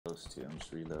close to. I'm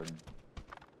just reloading.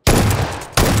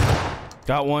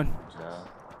 Got one. Good job.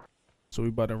 So we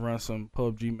about to run some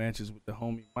PUBG matches with the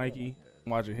homie Mikey.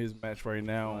 I'm watching his match right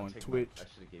now on Twitch. I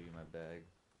should have gave you my bag.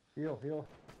 Heal.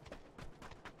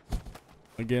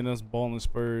 Again, that's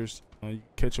BallinSpurs. You can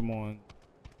catch him on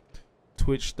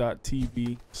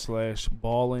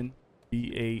twitch.tv/ballin,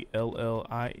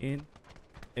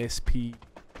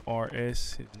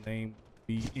 BallinSpurs. His name will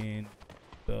be in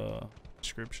the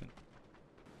description.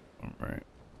 All right.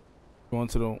 Going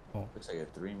to the Looks like a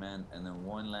 3-man and then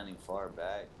one landing far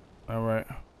back. All right.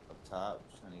 Up top,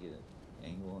 just trying to get an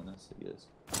angle on us, I guess.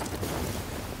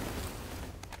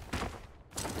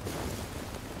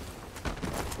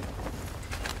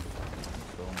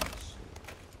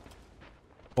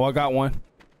 Oh, I got one.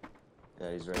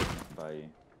 Yeah, he's right by you.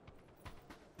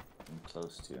 I'm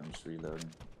close to. I'm just reloading.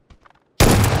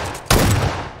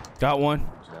 Got one.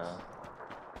 Good job.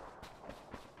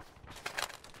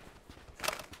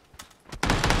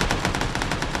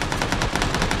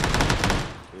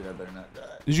 Dude, I better not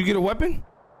die. Did you get a weapon?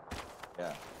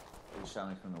 Yeah. He shot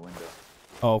me from the window.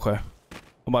 Oh, okay. I'm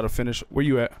about to finish. Where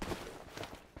you at?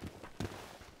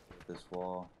 This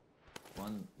wall.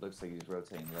 One looks like he's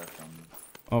rotating left on me.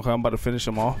 Okay, I'm about to finish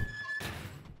them all.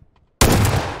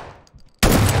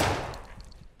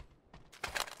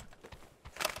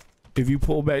 If you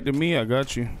pull back to me, I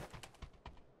got you.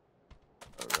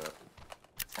 Alright.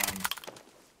 Sounds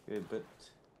good, but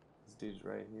this dude's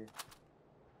right here.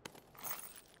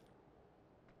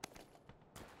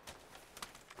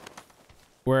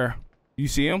 Where? You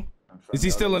see him? Is he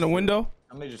still in the window?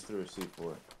 Somebody just threw a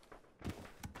C4.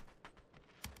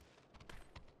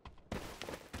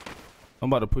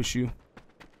 I'm about to push you.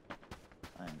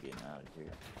 I am getting out of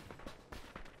here.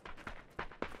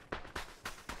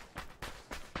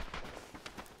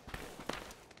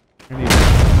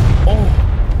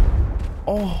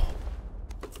 Oh,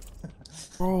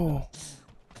 bro.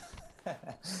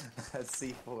 That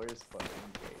C4 is fucking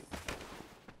great.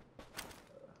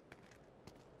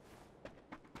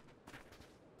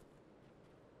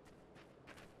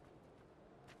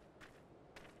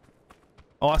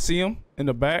 Oh, I see him in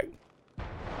the back.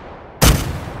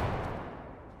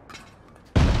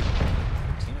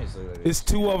 It's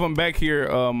two of them back here,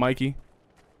 Mikey.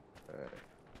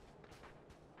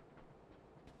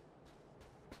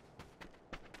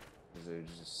 There's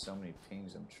just so many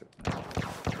pings I'm tripping out.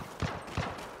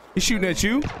 He's shooting at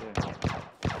you? Yeah.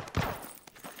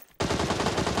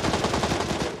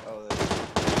 Oh,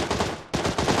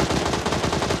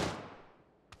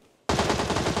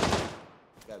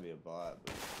 it's gotta be a bot,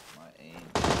 but my aim.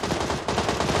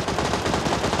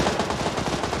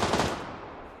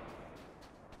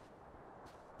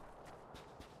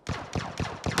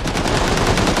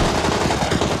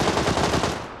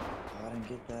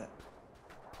 Get that.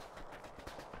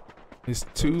 It's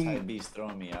two. Type B's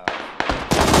throwing me out.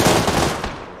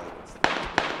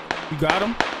 You got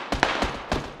him?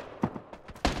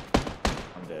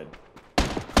 I'm dead.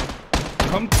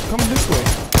 Come this way.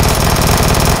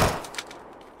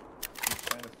 I'm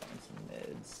trying to find some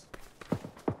meds.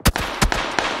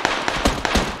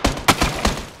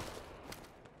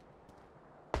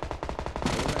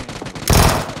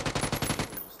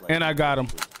 And I got him.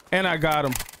 And I got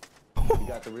him. You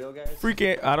got the real guys?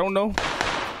 Freaking, I don't know.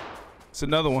 It's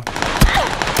another one.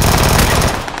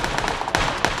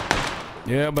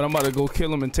 Yeah, but I'm about to go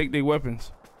kill him and take their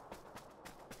weapons.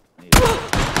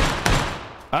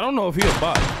 I don't know if he a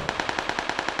bot.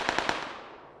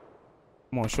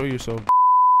 Come on, show yourself.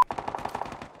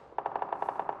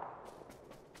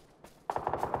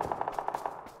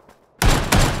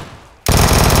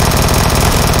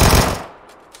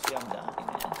 See, I'm dying,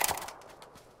 man.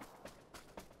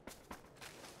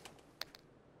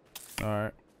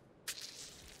 Alright.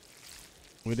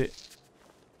 With it.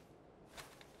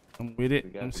 I'm with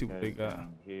it. Let me see what they got.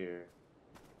 Here.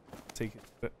 Take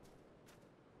it.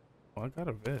 Oh, I got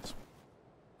a vest.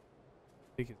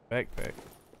 Take his backpack.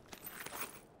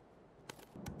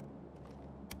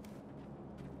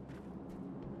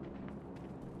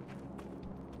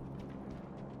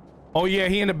 Oh yeah,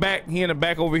 he in the back. He in the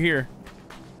back over here.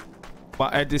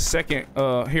 But at this second,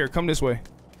 here, come this way.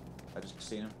 I just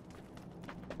seen him.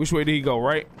 Which way did he go?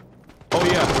 Right? Oh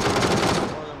yeah.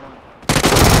 More than one.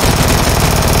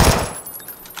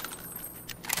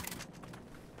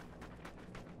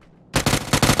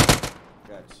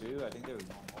 Got two. I think there was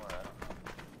one more. I don't know.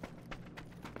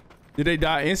 Did they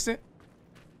die instant?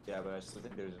 Yeah, but I still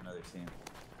think there's another team.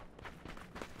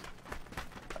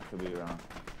 I could be wrong.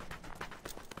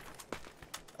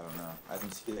 I don't know. I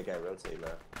didn't see that guy rotate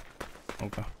left.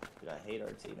 Okay. Dude, I hate our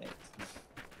teammates.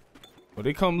 Well,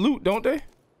 they come loot, don't they?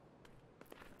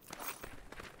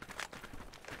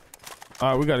 All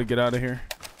right, we gotta get out of here.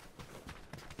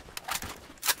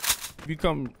 If you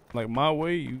come like my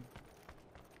way, you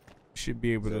should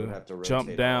be able So to have to jump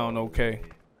rotate down. all the Okay.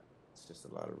 way. It's just a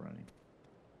lot of running.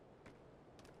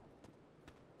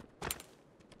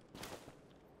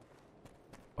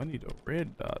 I need a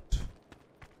red dot.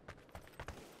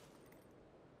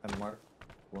 I marked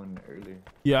one earlier.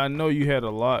 Yeah, I know you had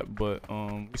a lot, but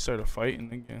we started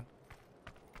fighting again.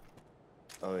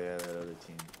 Oh yeah, that other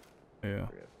team. Yeah.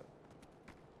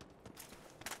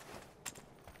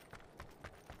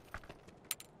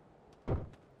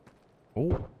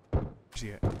 Oh, where's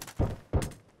he at?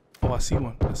 Oh, I see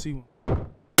one. I see one.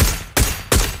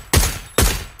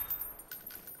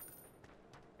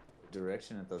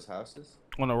 Direction at those houses?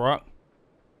 On a rock.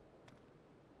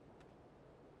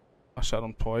 I shot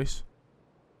him twice.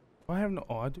 I have no.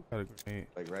 Oh, I do got a grenade.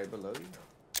 Like right below you?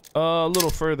 A little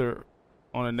further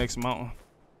on the next mountain.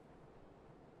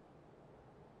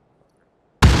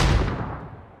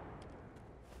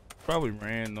 Probably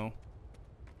ran though.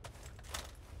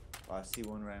 Oh, I see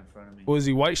one right in front of me. Was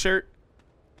he white shirt?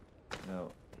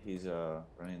 No, he's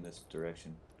running this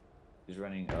direction. He's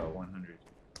running 100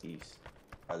 east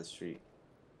by the street.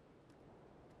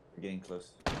 We're getting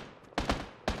close. I'm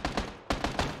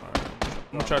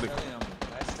gonna try to.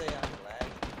 I stay on lag.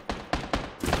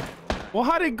 Well,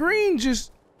 how did Green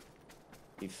just?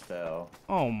 He fell.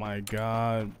 Oh my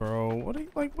God, bro! What are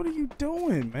you like? What are you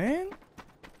doing, man?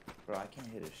 Bro, I can't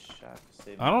hit a shot to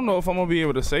save him. I don't know if I'm gonna be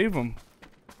able to save him.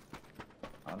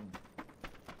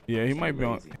 Yeah, he might be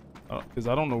on. Cause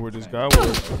I don't know where this guy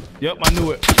was. Yep, I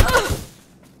knew it.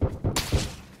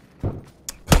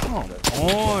 Come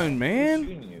on, man.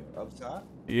 Shooting you up top?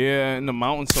 Yeah, in the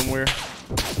mountain somewhere.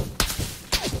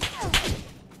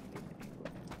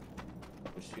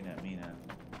 They're shooting at me now.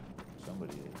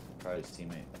 Somebody is. Probably his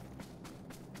teammate.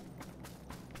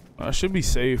 I should be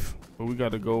safe, but we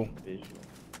gotta go. Visual.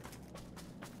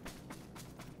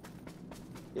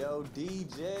 Yo,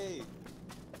 DJ.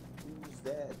 Who's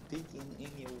that peeking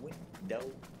in your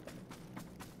window?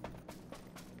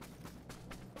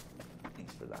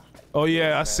 Thanks for the hype. Oh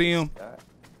yeah, I see him.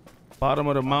 Bottom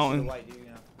of the mountain. White dude, you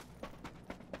know.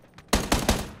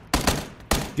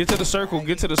 Get to the circle.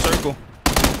 Get to the circle.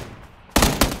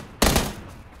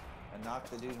 I knocked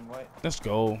the dude in white. Let's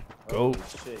go. Go. Holy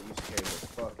shit, you scared the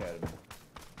fuck out of me.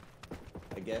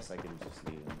 I guess I could have just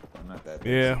leave him. I'm not that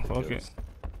thirsty. Yeah, fuck it.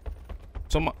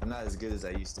 I'm not as good as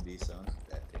I used to be, so I'm not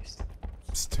that thirsty.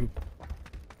 Stupid.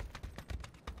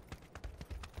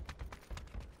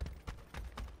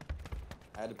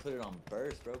 I had to put it on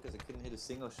burst, bro, because I couldn't hit a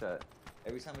single shot.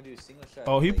 Every time I do a single shot,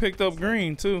 Oh, he like, picked up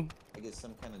green too. I get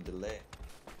some kind of delay.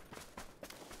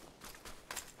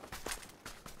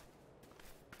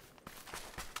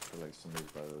 I feel like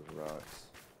somebody's by those rocks.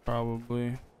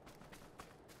 Probably.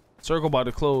 Circle about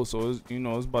to close, so it's, you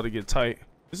know, it's about to get tight.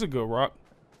 It's a good rock.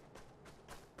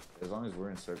 As long as we're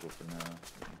in circle for now,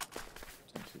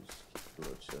 just keep a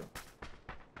little chill.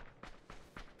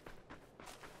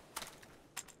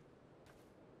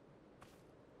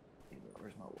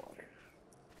 Where's my water?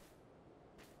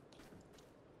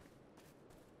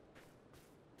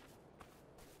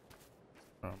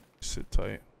 Sit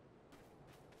tight.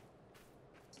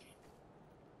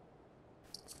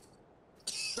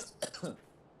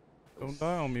 Don't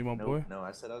die on me, my boy. No,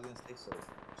 I said I was gonna stay safe.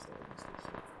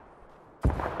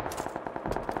 Dude,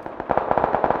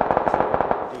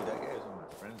 that guy was on my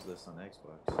friends list on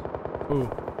Xbox. Who?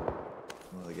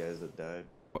 One of the guys that died.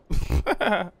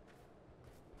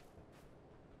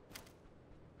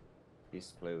 He used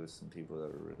to play with some people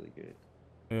that were really good.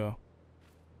 Yeah.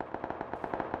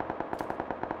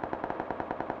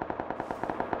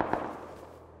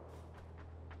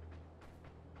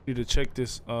 Need to check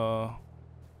this.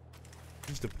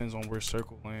 Just depends on where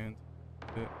circle lands.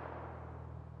 Yeah.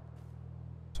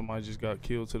 Somebody just got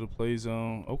killed to the play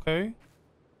zone. Okay.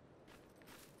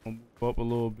 I'll move up a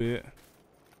little bit.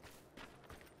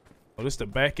 Oh, this the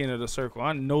back end of the circle.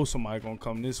 I know somebody gonna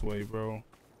come this way, bro.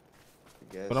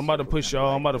 But I'm about to push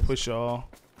y'all. I'm about to push y'all.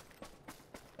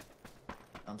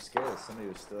 I'm scared that somebody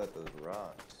was still at those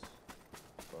rocks.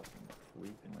 Fucking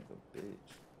creeping like a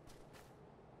bitch.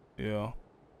 Yeah.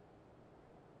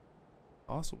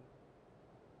 Awesome.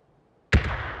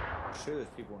 I'm sure there's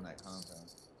people in that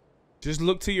compound. Just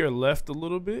look to your left a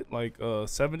little bit, like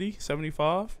 70,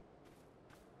 75.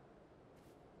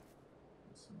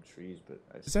 Some trees, but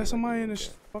I Is that somebody in the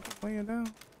fucking laying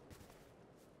down?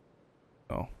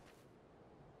 No.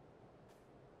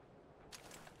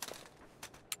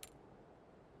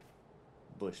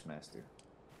 Bushmaster.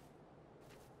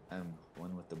 I'm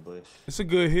one with the bush. It's a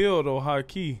good hill though, high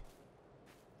key.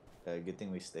 Good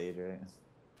thing we stayed, right?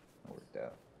 It worked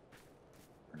out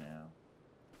for now.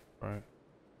 Right.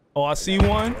 Oh, I see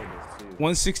one.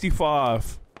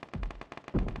 165.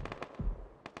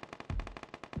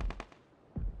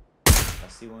 I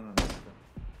see one on this one.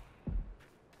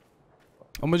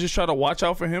 I'm gonna just try to watch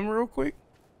out for him real quick.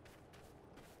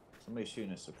 Somebody's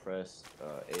shooting a suppressed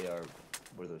AR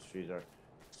where those trees are.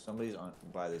 Somebody's on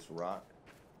by this rock.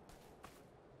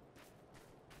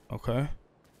 Okay.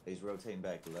 He's rotating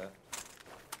back left.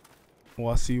 Oh,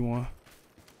 I see one.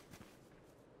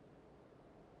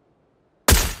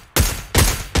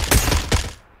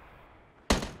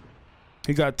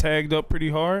 He got tagged up pretty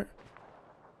hard.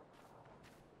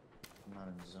 I'm not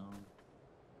in the zone.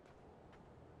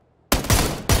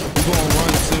 He's gonna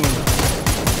run soon.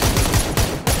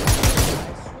 I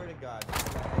swear to God.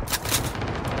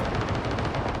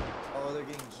 Oh, they're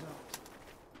getting jumped.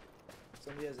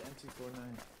 Somebody has an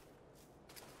M249.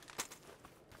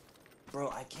 Bro,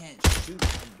 I can't shoot my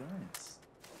guns.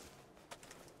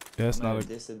 Yeah, that's I'm not at a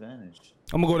disadvantage.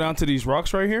 I'm gonna go down to these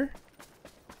rocks right here.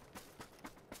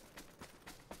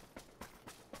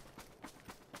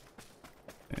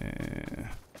 And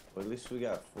Well, at least we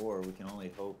got 4. We can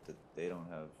only hope that they don't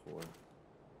have 4.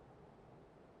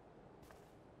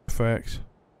 facts.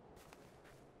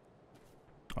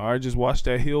 All right, just watch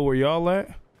that hill where y'all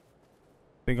at.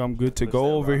 Think I'm good to What's go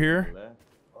that over rock on here. the left?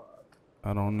 Fuck.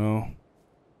 I don't know.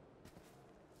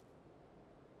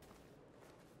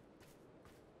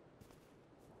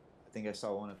 I think I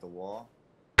saw one at the wall.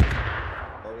 Oh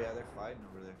yeah, they're fighting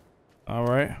over there. All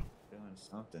right. Doing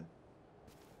something.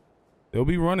 They'll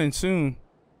be running soon.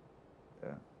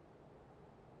 Yeah.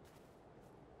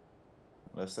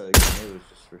 Left side of the grenade was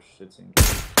just for shits and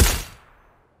giggles.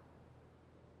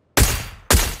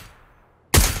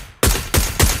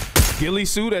 Ghillie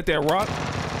suit at that rock.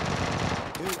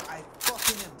 Dude, I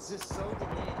fucking am just so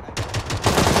delayed.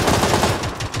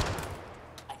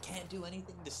 I can't do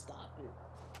anything to stop it.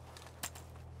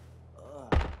 Ugh.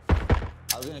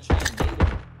 I was gonna try and bait him.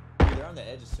 Dude, they're on the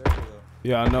edge of circle though.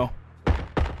 Yeah, I know. One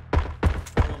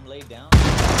of them laid down.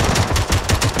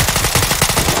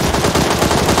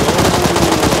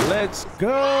 Let's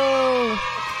go.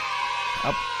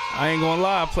 I ain't gonna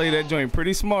lie, I played that joint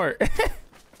pretty smart. I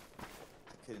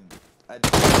couldn't.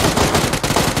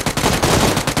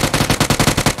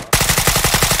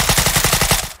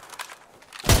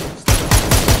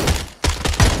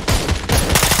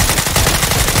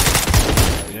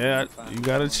 Yeah, you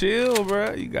gotta chill,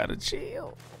 bro. You gotta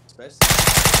chill. Especially.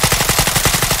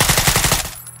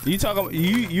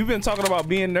 You've been talking about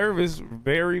being nervous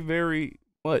very, very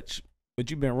much, but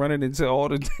you've been running into all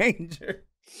the danger.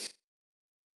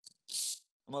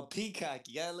 I'm a peacock.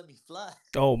 You gotta let me fly.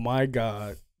 Oh my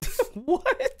God.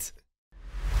 What?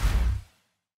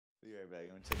 Be right back. I'm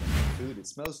gonna check on my food. It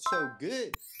smells so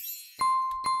good.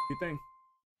 You think?